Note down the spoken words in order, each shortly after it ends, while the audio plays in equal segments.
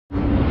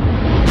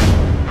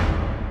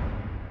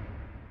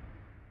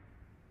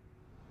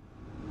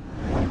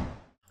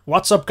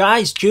What's up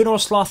guys, Judo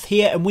Sloth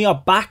here, and we are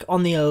back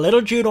on the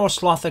Little Judo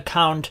Sloth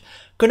account.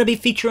 Going to be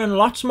featuring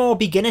lots more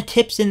beginner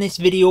tips in this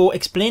video,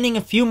 explaining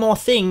a few more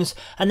things,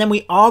 and then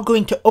we are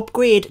going to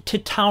upgrade to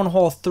Town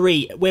Hall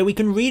 3, where we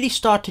can really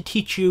start to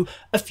teach you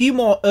a few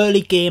more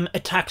early game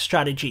attack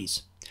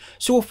strategies.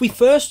 So if we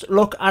first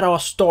look at our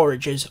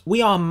storages,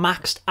 we are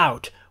maxed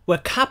out. We're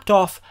capped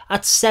off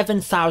at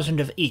 7,000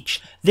 of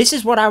each. This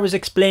is what I was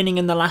explaining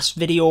in the last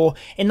video,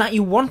 in that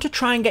you want to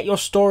try and get your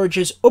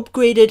storages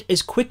upgraded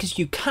as quick as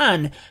you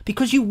can,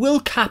 because you will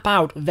cap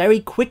out very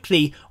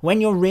quickly when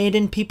you're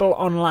raiding people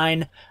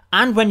online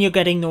and when you're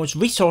getting those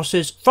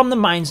resources from the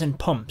mines and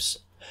pumps.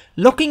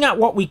 Looking at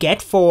what we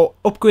get for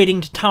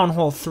upgrading to Town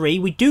Hall 3,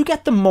 we do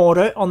get the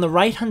mortar on the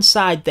right hand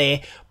side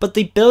there, but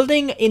the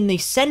building in the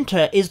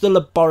centre is the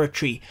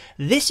laboratory.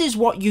 This is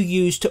what you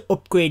use to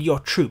upgrade your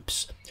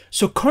troops.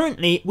 So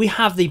currently we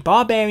have the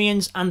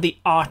Barbarians and the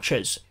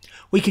Archers.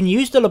 We can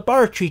use the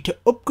laboratory to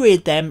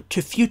upgrade them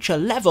to future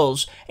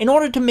levels in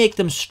order to make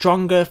them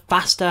stronger,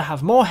 faster,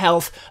 have more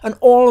health, and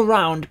all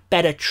around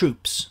better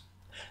troops.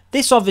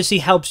 This obviously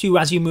helps you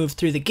as you move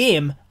through the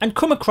game and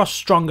come across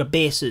stronger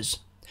bases.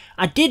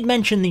 I did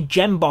mention the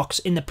gem box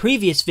in the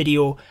previous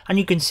video, and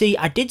you can see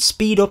I did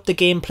speed up the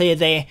gameplay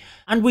there,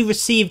 and we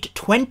received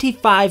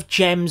 25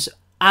 gems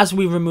as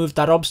we removed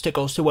that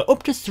obstacle. So we're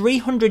up to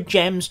 300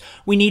 gems.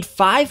 We need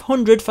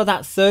 500 for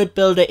that third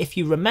builder if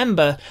you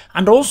remember,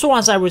 and also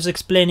as I was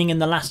explaining in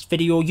the last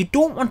video, you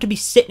don't want to be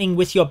sitting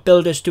with your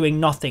builders doing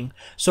nothing.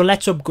 So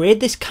let's upgrade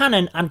this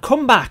cannon and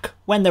come back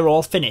when they're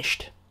all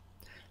finished.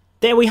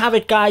 There we have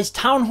it guys,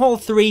 Town Hall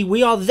 3,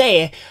 we are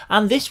there,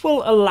 and this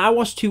will allow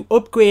us to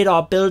upgrade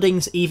our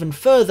buildings even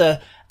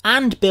further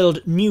and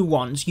build new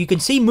ones. You can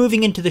see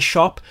moving into the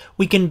shop,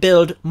 we can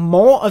build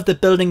more of the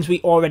buildings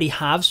we already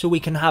have, so we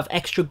can have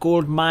extra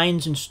gold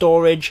mines and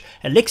storage,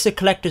 elixir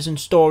collectors and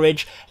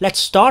storage. Let's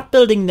start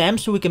building them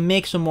so we can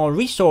make some more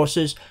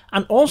resources,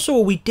 and also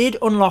we did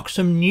unlock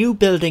some new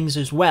buildings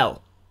as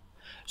well.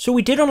 So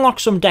we did unlock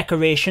some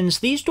decorations.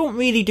 These don't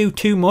really do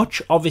too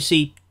much,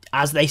 obviously.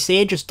 As they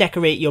say, just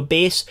decorate your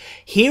base.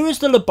 Here is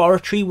the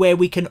laboratory where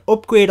we can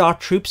upgrade our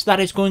troops.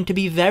 That is going to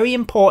be very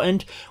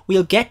important.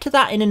 We'll get to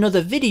that in another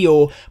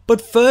video,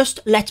 but first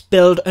let's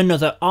build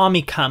another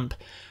army camp.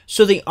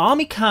 So the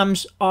army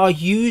camps are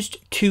used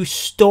to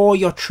store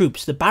your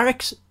troops. The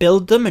barracks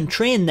build them and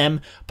train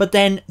them, but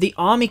then the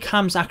army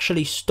camps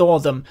actually store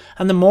them.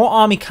 And the more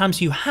army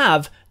camps you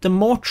have, the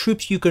more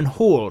troops you can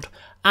hold.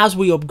 As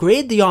we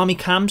upgrade the army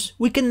camps,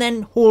 we can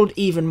then hold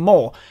even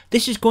more.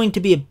 This is going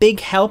to be a big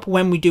help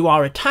when we do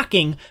our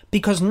attacking,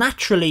 because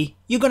naturally,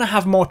 you're going to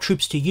have more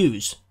troops to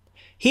use.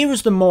 Here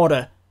is the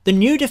mortar, the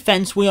new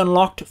defense we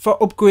unlocked for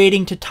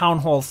upgrading to Town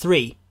Hall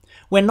 3.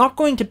 We're not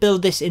going to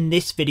build this in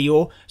this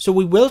video, so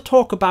we will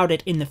talk about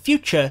it in the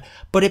future,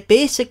 but it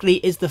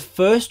basically is the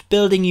first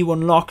building you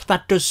unlock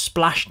that does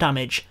splash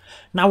damage.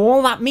 Now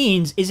all that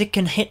means is it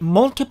can hit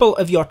multiple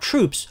of your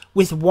troops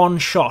with one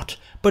shot,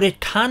 but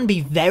it can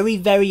be very,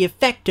 very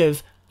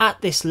effective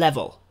at this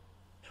level.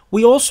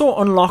 We also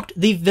unlocked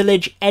the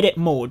village edit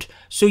mode,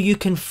 so you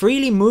can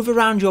freely move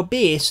around your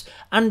base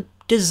and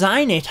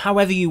design it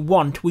however you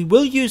want. We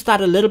will use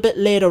that a little bit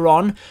later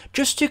on,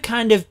 just to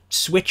kind of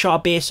switch our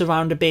base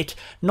around a bit.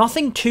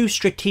 Nothing too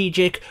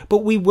strategic, but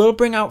we will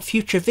bring out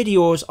future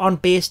videos on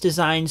base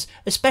designs,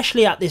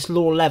 especially at this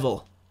low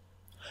level.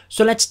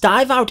 So let's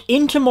dive out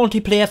into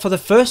multiplayer for the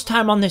first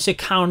time on this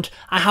account.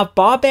 I have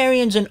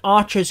Barbarians and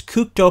Archers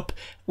cooked up,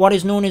 what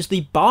is known as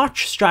the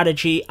Barch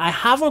Strategy. I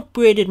have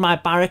upgraded my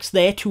barracks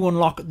there to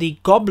unlock the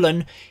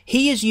Goblin.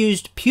 He is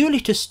used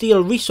purely to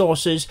steal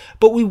resources,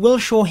 but we will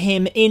show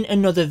him in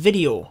another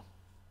video.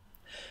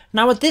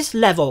 Now at this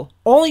level,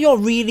 all you're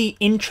really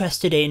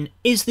interested in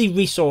is the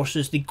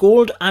resources, the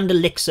Gold and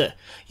Elixir.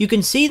 You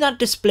can see that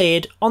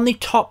displayed on the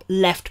top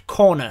left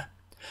corner.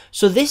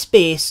 So this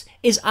base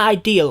is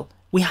ideal.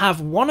 We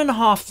have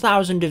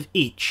 1,500 of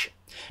each.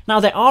 Now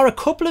there are a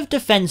couple of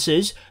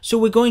defences, so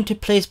we're going to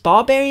place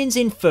Barbarians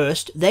in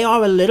first. They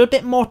are a little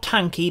bit more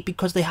tanky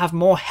because they have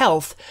more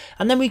health,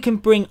 and then we can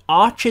bring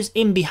Archers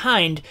in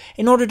behind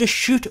in order to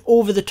shoot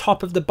over the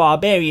top of the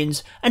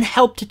Barbarians and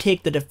help to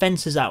take the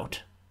defences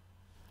out.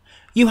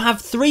 You have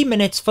 3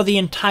 minutes for the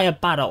entire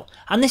battle,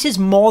 and this is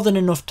more than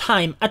enough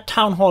time at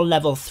Town Hall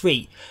level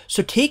 3,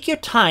 so take your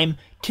time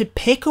to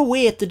pick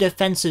away at the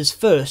defences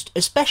first,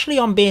 especially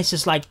on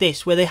bases like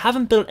this where they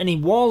haven't built any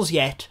walls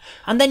yet,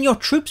 and then your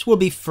troops will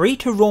be free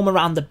to roam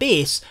around the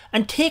base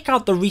and take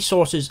out the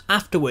resources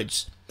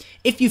afterwards.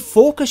 If you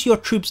focus your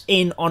troops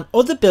in on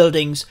other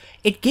buildings,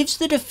 it gives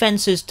the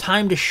defences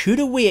time to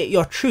shoot away at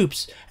your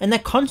troops, and they're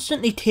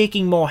constantly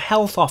taking more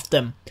health off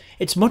them.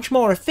 It's much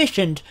more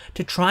efficient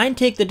to try and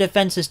take the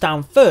defences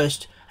down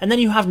first, and then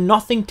you have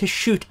nothing to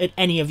shoot at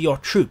any of your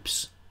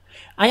troops.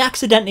 I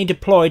accidentally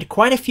deployed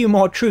quite a few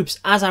more troops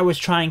as I was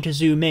trying to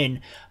zoom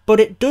in,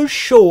 but it does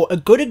show a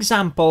good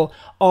example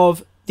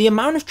of the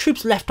amount of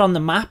troops left on the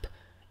map.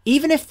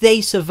 Even if they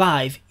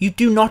survive, you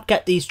do not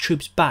get these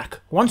troops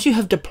back. Once you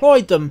have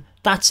deployed them,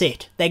 that's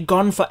it, they're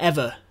gone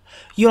forever.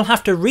 You'll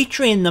have to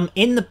retrain them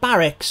in the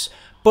barracks,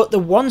 but the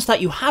ones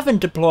that you haven't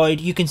deployed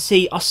you can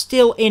see are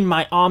still in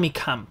my army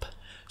camp.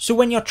 So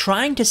when you're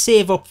trying to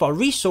save up for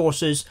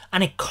resources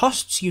and it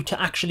costs you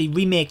to actually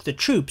remake the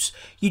troops,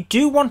 you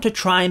do want to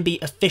try and be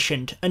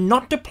efficient and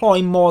not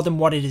deploy more than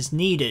what it is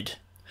needed.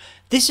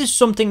 This is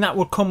something that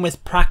will come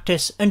with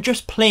practice and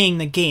just playing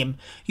the game.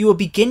 You will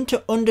begin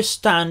to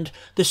understand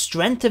the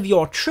strength of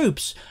your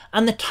troops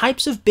and the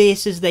types of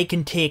bases they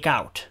can take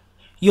out.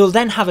 You'll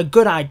then have a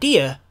good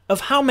idea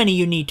of how many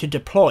you need to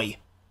deploy.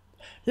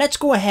 Let's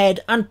go ahead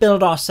and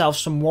build ourselves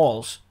some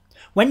walls.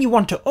 When you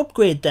want to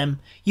upgrade them,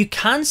 you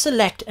can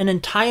select an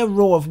entire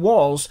row of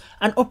walls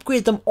and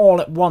upgrade them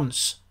all at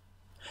once.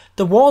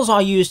 The walls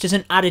are used as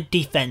an added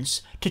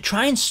defense to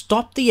try and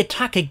stop the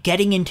attacker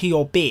getting into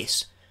your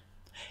base.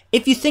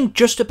 If you think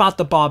just about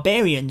the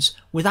barbarians,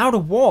 without a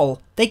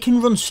wall, they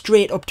can run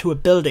straight up to a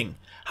building.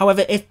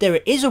 However, if there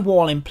is a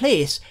wall in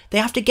place, they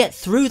have to get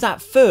through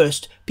that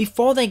first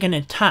before they can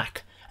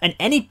attack, and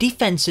any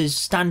defenses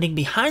standing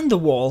behind the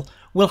wall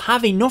will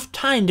have enough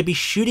time to be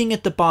shooting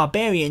at the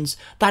barbarians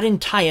that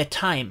entire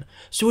time,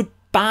 so it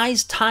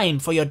buys time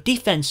for your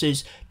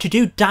defenses to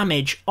do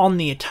damage on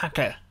the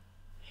attacker.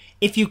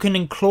 If you can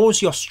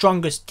enclose your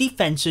strongest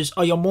defenses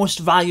or your most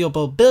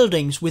valuable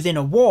buildings within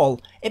a wall,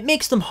 it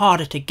makes them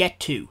harder to get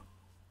to.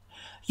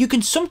 You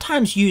can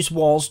sometimes use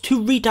walls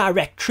to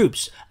redirect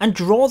troops and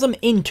draw them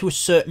into a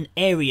certain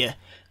area.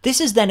 This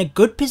is then a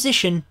good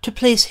position to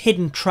place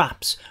hidden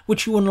traps,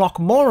 which you unlock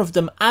more of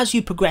them as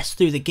you progress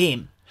through the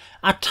game.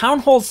 At Town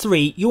Hall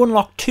 3 you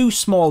unlock 2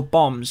 small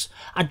bombs.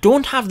 I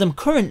don't have them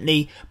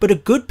currently, but a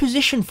good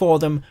position for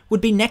them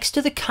would be next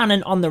to the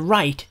cannon on the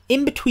right,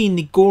 in between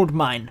the gold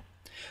mine.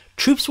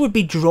 Troops would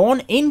be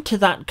drawn into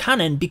that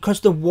cannon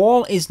because the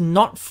wall is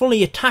not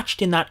fully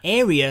attached in that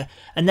area,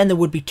 and then there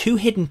would be 2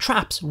 hidden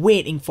traps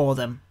waiting for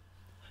them.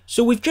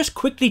 So we've just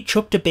quickly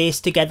chucked a base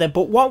together,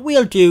 but what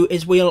we'll do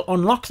is we'll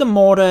unlock the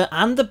mortar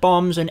and the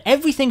bombs and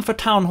everything for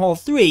Town Hall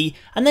 3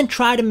 and then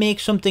try to make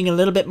something a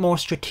little bit more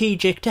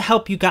strategic to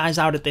help you guys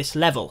out at this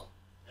level.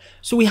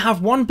 So we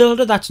have one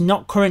builder that's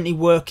not currently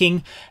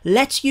working.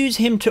 Let's use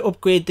him to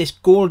upgrade this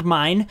gold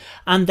mine,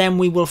 and then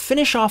we will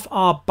finish off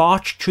our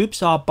Barch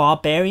troops, our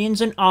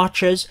Barbarians and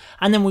Archers,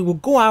 and then we will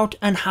go out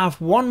and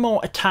have one more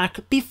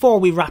attack before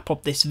we wrap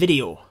up this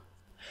video.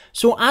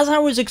 So as I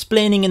was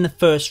explaining in the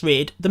first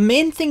raid, the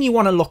main thing you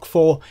want to look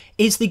for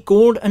is the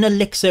Gold and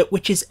Elixir,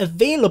 which is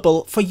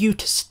available for you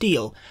to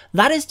steal.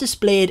 That is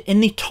displayed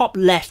in the top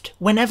left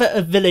whenever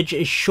a village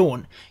is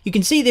shown. You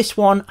can see this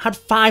one had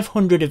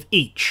 500 of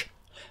each.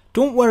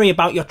 Don't worry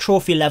about your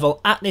trophy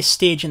level at this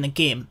stage in the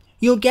game.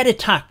 You'll get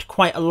attacked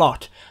quite a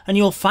lot, and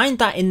you'll find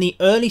that in the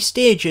early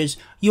stages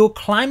you'll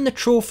climb the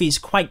trophies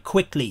quite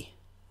quickly.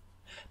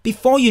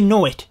 Before you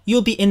know it,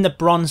 you'll be in the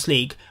Bronze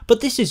League,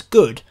 but this is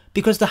good,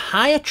 because the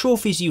higher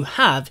trophies you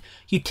have,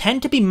 you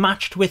tend to be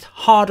matched with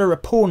harder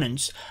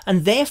opponents,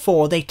 and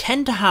therefore they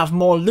tend to have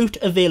more loot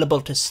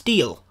available to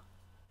steal.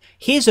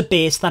 Here's a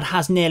base that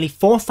has nearly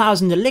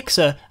 4,000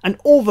 elixir and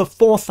over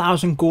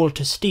 4,000 gold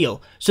to steal,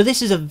 so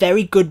this is a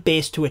very good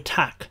base to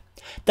attack.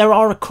 There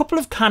are a couple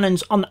of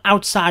cannons on the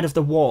outside of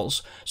the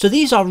walls, so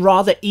these are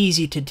rather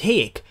easy to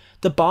take.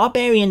 The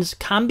barbarians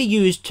can be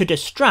used to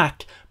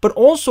distract, but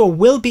also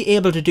will be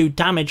able to do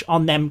damage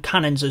on them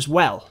cannons as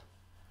well.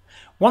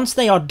 Once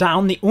they are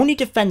down, the only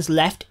defense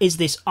left is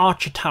this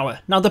archer tower.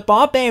 Now the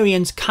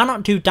barbarians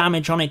cannot do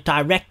damage on it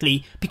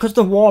directly because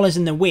the wall is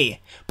in the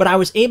way, but I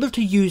was able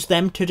to use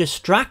them to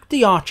distract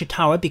the archer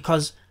tower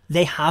because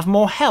they have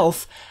more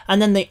health,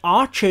 and then the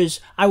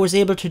archers I was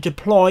able to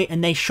deploy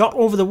and they shot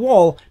over the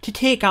wall to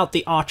take out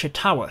the archer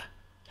tower.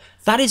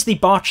 That is the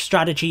Barch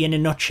strategy in a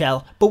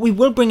nutshell, but we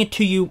will bring it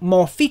to you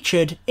more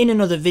featured in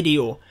another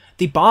video.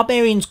 The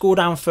barbarians go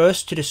down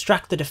first to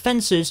distract the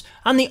defences,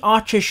 and the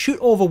archers shoot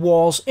over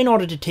walls in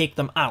order to take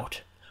them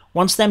out.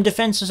 Once them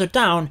defences are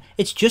down,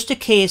 it's just a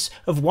case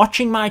of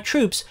watching my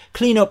troops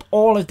clean up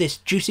all of this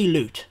juicy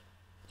loot.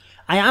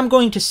 I am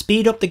going to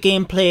speed up the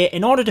gameplay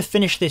in order to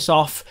finish this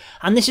off,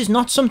 and this is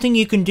not something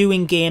you can do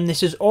in game.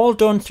 This is all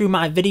done through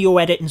my video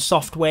editing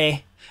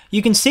software.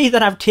 You can see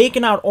that I've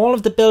taken out all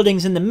of the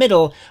buildings in the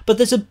middle, but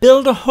there's a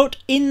builder hut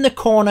in the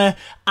corner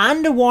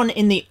and a one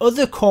in the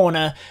other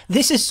corner.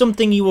 This is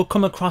something you will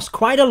come across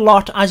quite a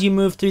lot as you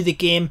move through the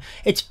game.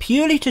 It's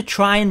purely to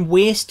try and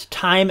waste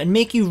time and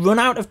make you run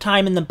out of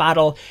time in the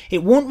battle.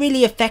 It won't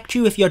really affect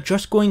you if you're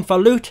just going for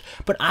loot,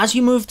 but as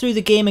you move through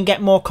the game and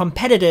get more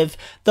competitive,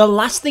 the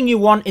last thing you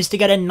want is to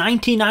get a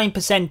 99%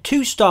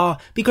 2-star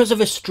because of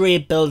a stray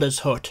builder's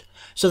hut.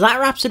 So that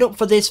wraps it up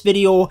for this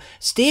video.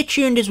 Stay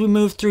tuned as we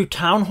move through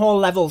Town Hall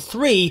level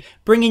 3,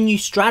 bringing you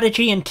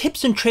strategy and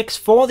tips and tricks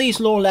for these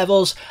low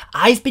levels.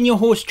 I've been your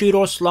host,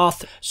 Judo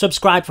Sloth.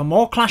 Subscribe for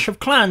more Clash of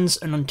Clans,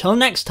 and until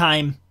next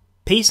time,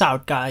 peace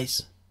out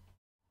guys.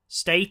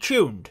 Stay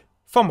tuned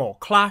for more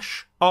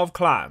Clash of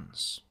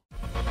Clans.